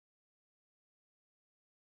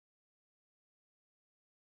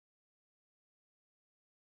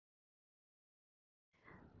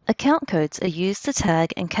Account codes are used to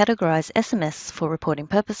tag and categorize SMS for reporting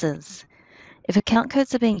purposes. If account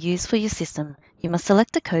codes are being used for your system, you must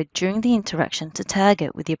select a code during the interaction to tag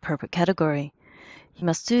it with the appropriate category. You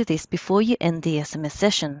must do this before you end the SMS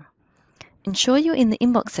session. Ensure you're in the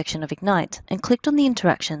Inbox section of Ignite and clicked on the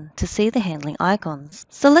interaction to see the handling icons.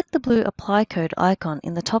 Select the blue Apply Code icon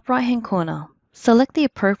in the top right-hand corner. Select the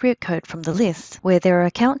appropriate code from the list. Where there are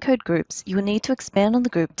account code groups, you will need to expand on the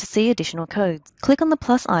group to see additional codes. Click on the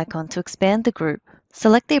plus icon to expand the group.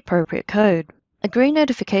 Select the appropriate code. A green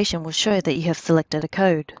notification will show that you have selected a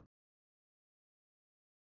code.